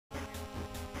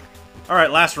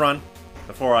Alright, last run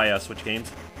before I switch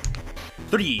games.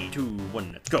 3, 2,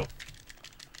 1, let's go.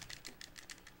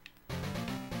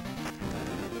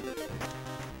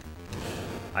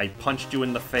 I punched you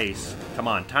in the face. Come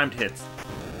on, timed hits.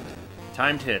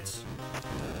 Timed hits.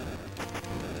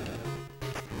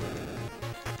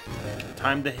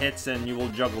 Time the hits and you will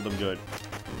juggle them good.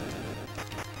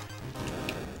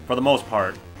 For the most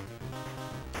part.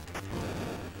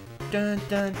 Dun,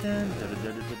 dun, dun,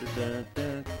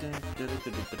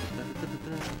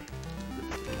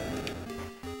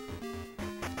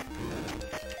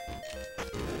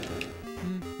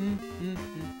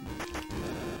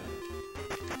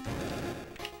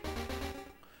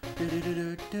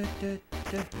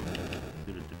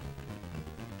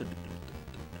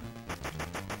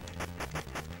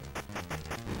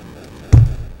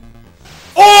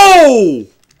 Oh!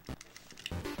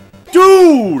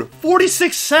 Dude!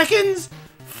 46 seconds?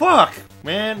 Fuck,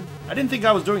 man. I didn't think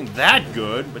I was doing that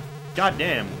good, but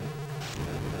goddamn.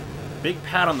 Big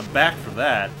pat on the back for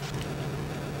that.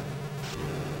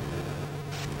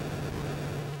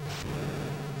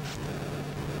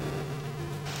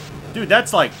 Dude,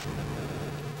 that's like...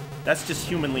 That's just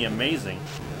humanly amazing.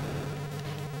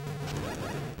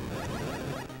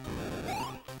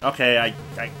 Okay,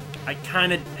 I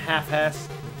kind of half-assed.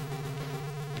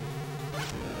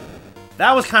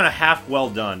 That was kind of half well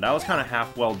done. That was kind of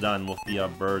half well done with the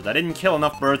birds. I didn't kill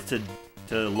enough birds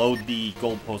to load the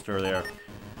gold poster there.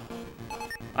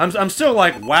 I'm still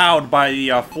like wowed by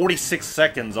the 46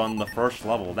 seconds on the first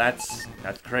level. That's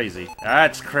crazy.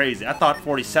 That's crazy. I thought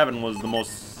 47 was the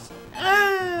most.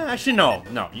 Actually,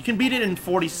 no. You can beat it in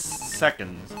 40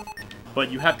 seconds,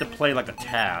 but you have to play like a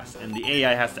task, and the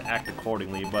AI has to act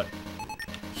accordingly. But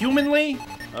humanly,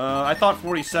 I thought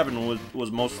 47 was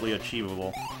mostly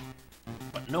achievable.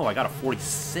 But no, I got a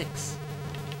 46.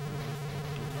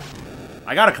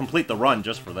 I gotta complete the run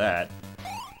just for that.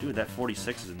 Dude, that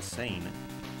 46 is insane.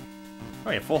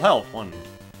 Oh yeah, full health. 1,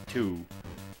 2.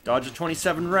 Dodge the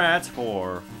 27 rats.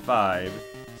 4, 5,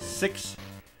 6,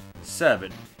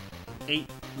 7, 8,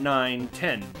 9,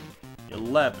 10,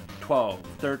 11, 12,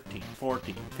 13,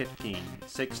 14, 15,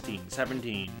 16,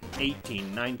 17,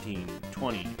 18, 19,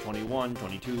 20, 21,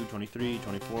 22, 23,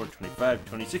 24, 25,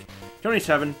 26,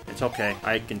 27. It's okay.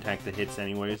 I can tank the hits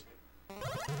anyways.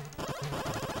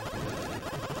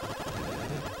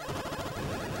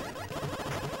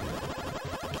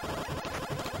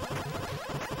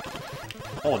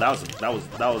 Oh, that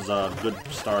was a good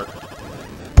start.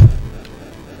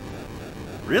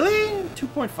 Really?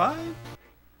 2.5?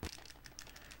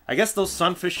 I guess those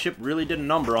sunfish ship really did a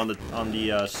number on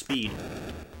the speed.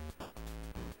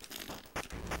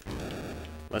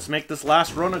 Let's make this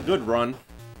last run a good run.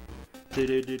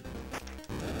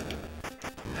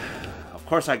 Of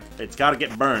course, it's got to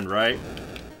get burned, right?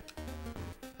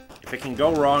 If it can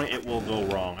go wrong, it will go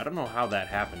wrong. I don't know how that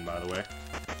happened, by the way.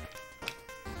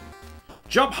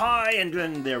 Jump high, and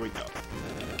then there we go.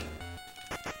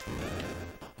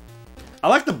 I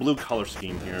like the blue color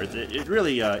scheme here. It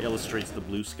really illustrates the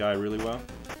blue sky really well.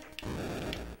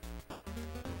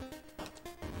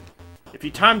 If you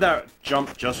time that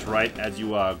jump just right as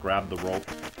you grab the rope,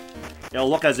 it'll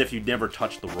look as if you never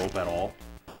touched the rope at all.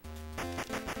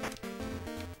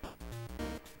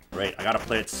 Right, I gotta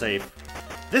play it safe.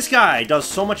 This guy does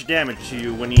so much damage to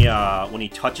you when he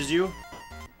touches you.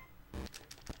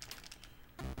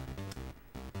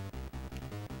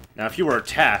 Now, if you were a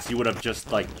task, you would have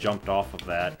just, like, jumped off of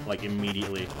that, like,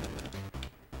 immediately.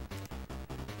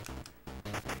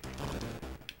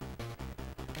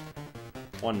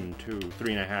 One, 2,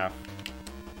 3.5.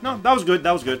 No, that was good,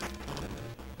 that was good.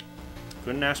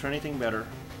 Couldn't ask for anything better.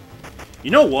 You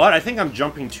know what? I think I'm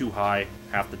jumping too high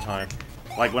half the time.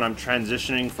 Like, when I'm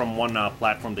transitioning from one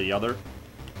platform to the other.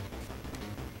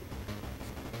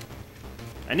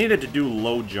 I needed to do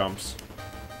low jumps.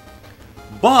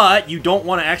 But you don't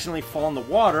want to accidentally fall in the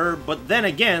water, but then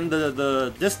again,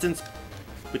 the distance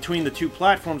between the two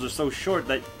platforms are so short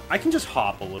that I can just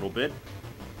hop a little bit.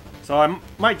 So I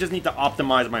might just need to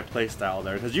optimize my playstyle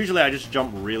there, because usually I just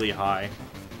jump really high.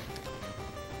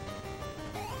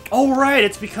 Oh right,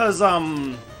 it's because, I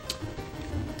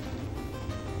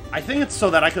think it's so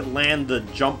that I could land the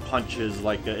jump punches,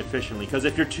 like, efficiently, because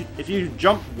if you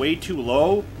jump way too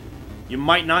low, you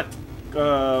might not,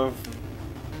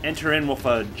 enter in with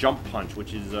a jump punch,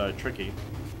 which is tricky.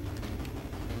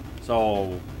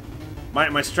 So my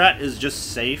strat is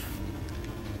just safe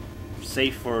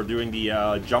for doing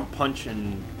the jump punch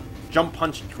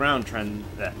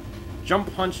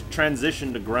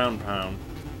transition to ground pound.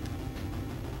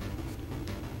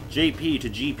 JP to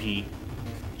GP,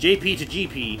 JP to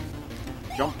GP,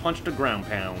 jump punch to ground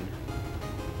pound.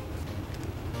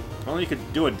 Only you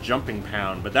could do a jumping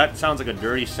pound, but that sounds like a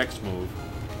dirty sex move.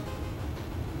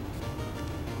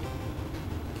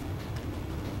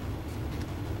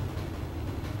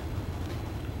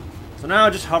 So now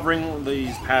just hovering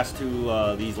these last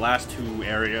two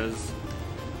areas.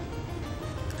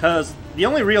 Because the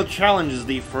only real challenge is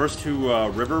the first two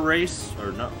river race,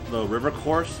 or not, the river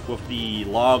course with the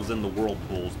logs and the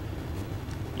whirlpools.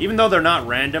 Even though they're not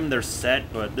random, they're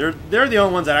set, but they're the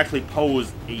only ones that actually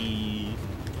pose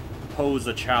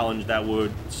a challenge that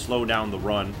would slow down the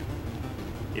run.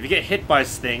 If you get hit by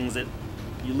things,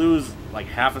 you lose like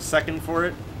half a second for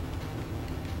it.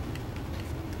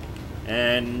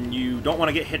 And you don't want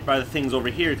to get hit by the things over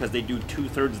here because they do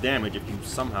 2/3 damage if you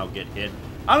somehow get hit.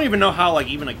 I don't even know how like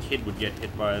even a kid would get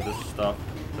hit by this stuff,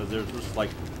 because there's just like,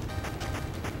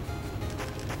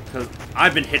 because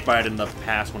I've been hit by it in the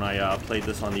past when I played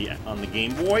this on the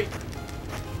Game Boy.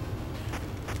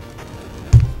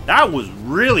 That was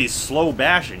really slow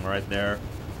bashing right there.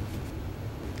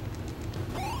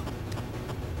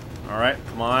 All right,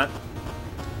 come on.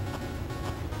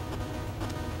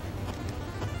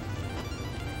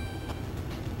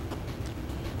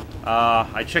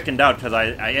 I chickened out because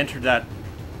I entered that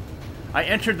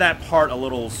part a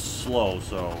little slow,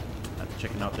 so I have to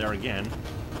chicken out there again.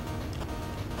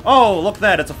 Oh, look at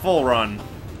that, it's a full run.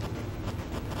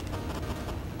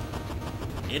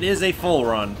 It is a full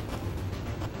run.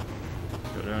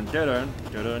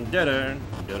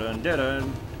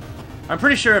 I'm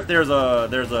pretty sure if there's a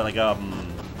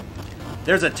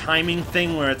timing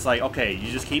thing where it's like, okay,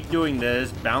 you just keep doing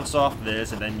this, bounce off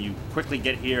this, and then you quickly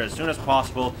get here as soon as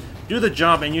possible, do the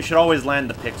jump, and you should always land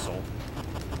the pixel.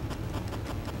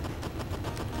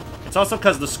 It's also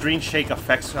because the screen shake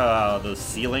affects the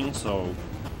ceiling, so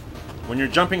when you're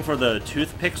jumping for the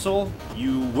tooth pixel,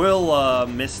 you will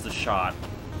miss the shot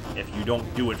if you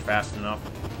don't do it fast enough.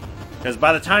 Because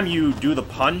by the time you do the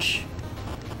punch,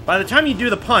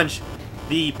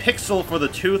 the pixel for the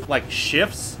tooth like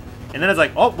shifts, and then it's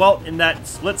like, oh well, in that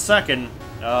split second,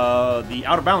 the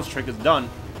out of bounds trick is done.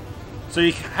 So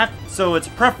it's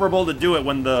preferable to do it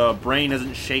when the brain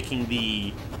isn't shaking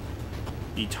the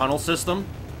tunnel system.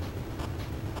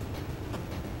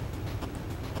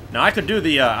 Now I could do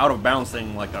the out of bounds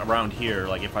thing like around here,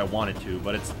 like if I wanted to,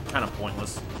 but it's kind of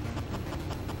pointless.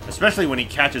 Especially when he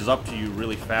catches up to you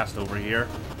really fast over here.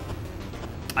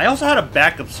 I also had a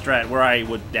backup strat where I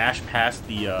would dash past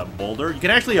the boulder. You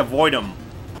can actually avoid him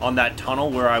on that tunnel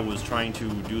where I was trying to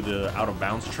do the out of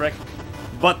bounds trick.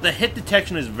 But the hit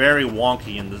detection is very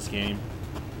wonky in this game.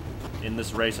 In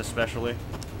this race especially.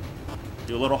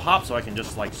 Do a little hop so I can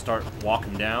just like start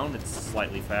walking down. It's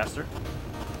slightly faster.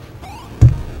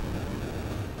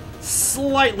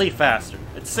 Slightly faster.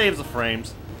 It saves the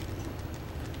frames.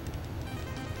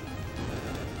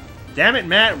 Damn it,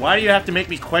 Matt! Why do you have to make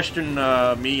me question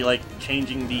me like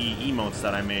changing the emotes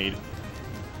that I made?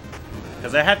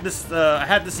 Because I had this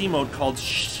emote called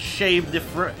Shave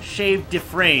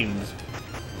Frames,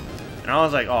 and I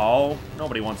was like, oh,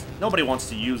 nobody wants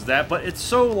to use that, but it's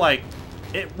so like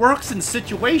it works in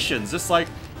situations. It's like,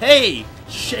 hey,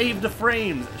 shave the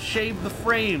frames, shave the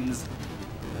frames.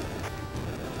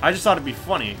 I just thought it'd be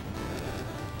funny.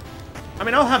 I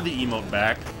mean, I'll have the emote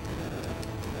back.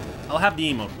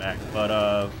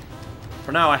 But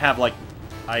for now I have like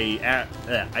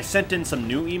I sent in some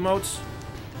new emotes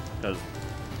because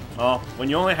when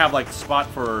you only have like spot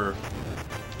for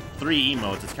 3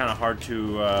 emotes, it's kind of hard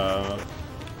to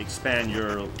expand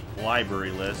your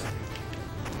library list.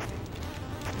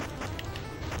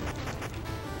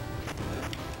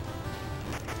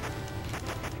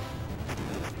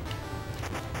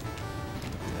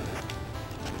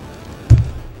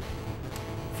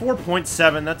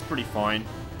 .7, that's pretty fine.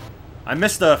 I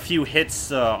missed a few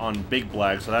hits on Big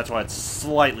Black, so that's why it's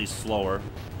slightly slower.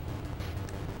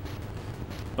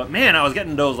 But man, I was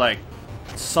getting those like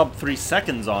sub 3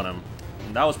 seconds on him.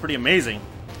 And that was pretty amazing.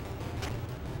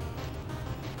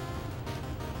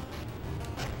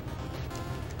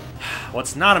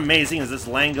 What's not amazing is this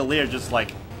Langolier just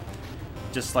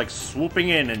like swooping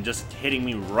in and just hitting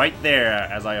me right there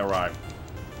as I arrive.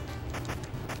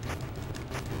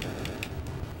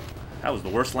 That was the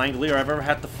worst Langolier I've ever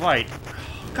had to fight.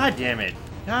 God damn it.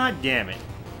 God damn it.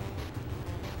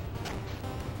 Well,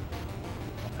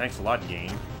 thanks a lot,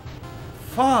 game.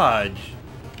 Fudge.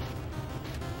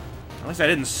 At least I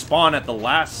didn't spawn at the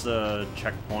last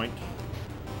checkpoint.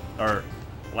 Or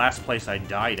last place I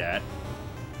died at.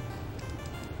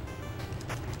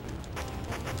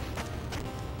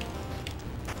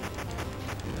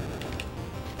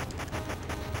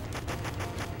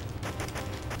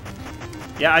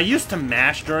 Yeah, I used to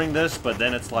mash during this, but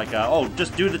then it's like, oh,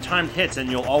 just do the timed hits and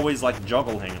you'll always, like,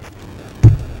 juggle him.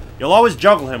 You'll always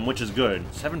juggle him, which is good.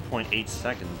 7.8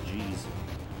 seconds, jeez.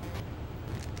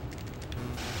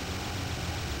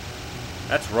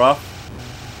 That's rough.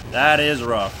 That is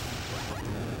rough.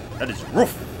 That is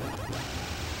rough.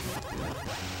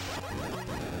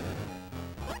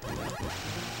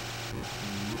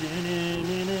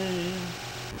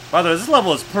 By the way, this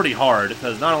level is pretty hard,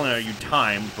 because not only are you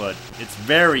timed, but it's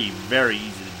very, very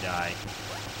easy to die.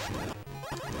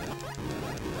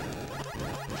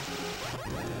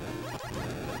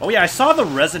 Oh yeah, I saw the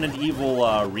Resident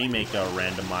Evil remake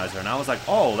randomizer, and I was like,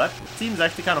 oh, that seems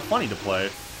actually kind of funny to play.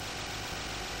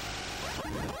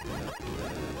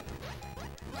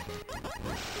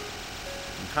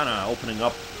 I'm kind of opening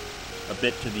up a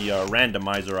bit to the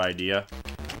randomizer idea.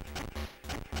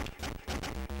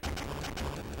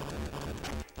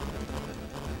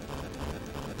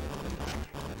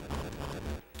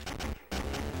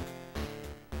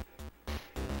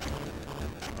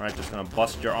 Alright, just gonna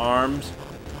bust your arms.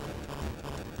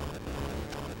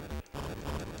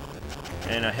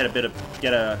 And I hit a bit of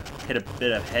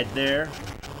head there.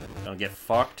 Don't get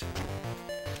fucked.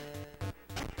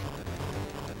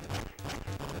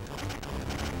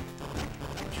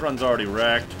 This run's already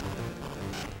wrecked.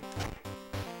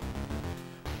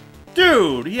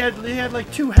 Dude, he had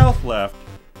like 2 health left.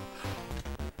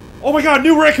 Oh my god,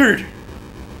 new record!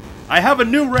 I have a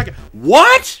new record.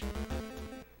 What?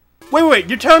 Wait,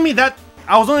 you're telling me that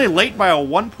I was only late by a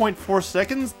 1.4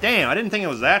 seconds? Damn, I didn't think it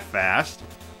was that fast.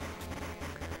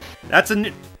 That's a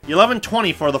new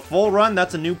 11:20 for the full run.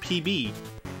 That's a new PB.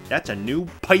 That's a new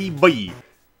PB.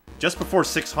 Just before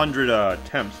 600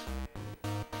 attempts.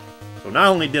 So not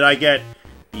only did I get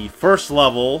the first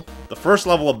level of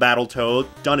Battletoads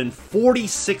done in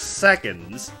 46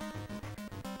 seconds.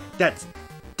 That's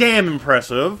damn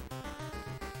impressive.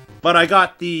 But I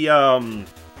got the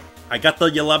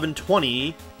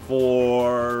 11:20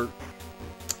 for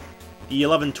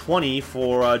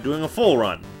doing a full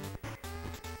run.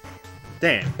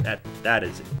 Damn, that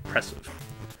is impressive.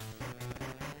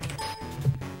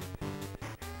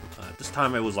 This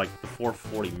time it was like before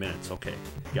 40 minutes. Okay,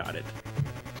 got it.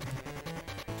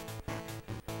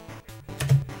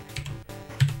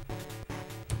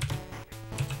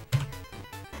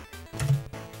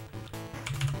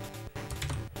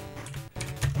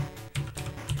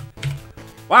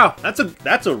 Wow, that's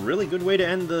a really good way to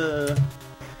end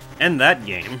that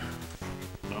game.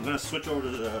 So I'm gonna switch over to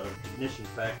the ignition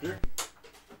factor.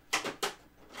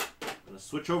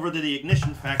 Switch over to the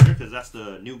ignition factor because that's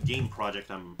the new game project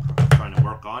I'm trying to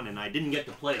work on, and I didn't get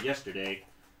to play it yesterday.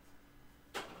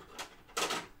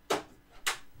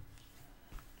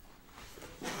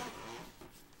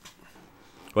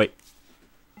 Wait.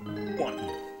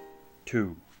 1,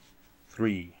 2,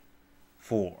 3,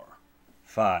 4,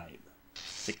 5,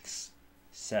 6,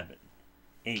 7,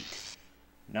 8,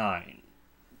 9,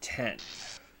 10,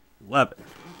 11.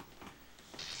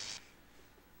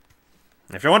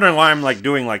 If you're wondering why I'm like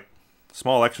doing like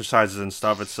small exercises and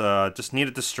stuff, it's just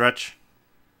needed to stretch.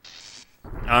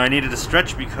 I needed to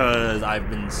stretch because I've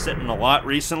been sitting a lot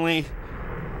recently,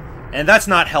 and that's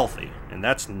not healthy. And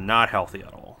that's not healthy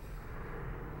at all.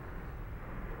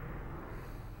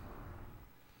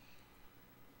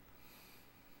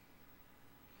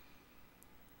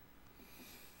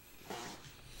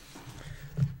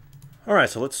 Alright,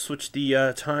 so let's switch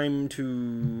the time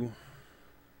to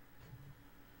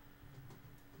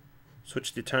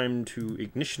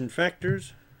ignition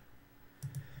factors.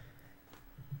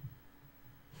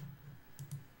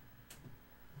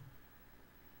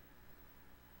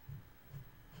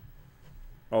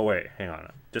 Oh wait, hang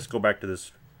on. Just go back to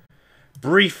this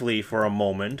briefly for a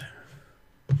moment.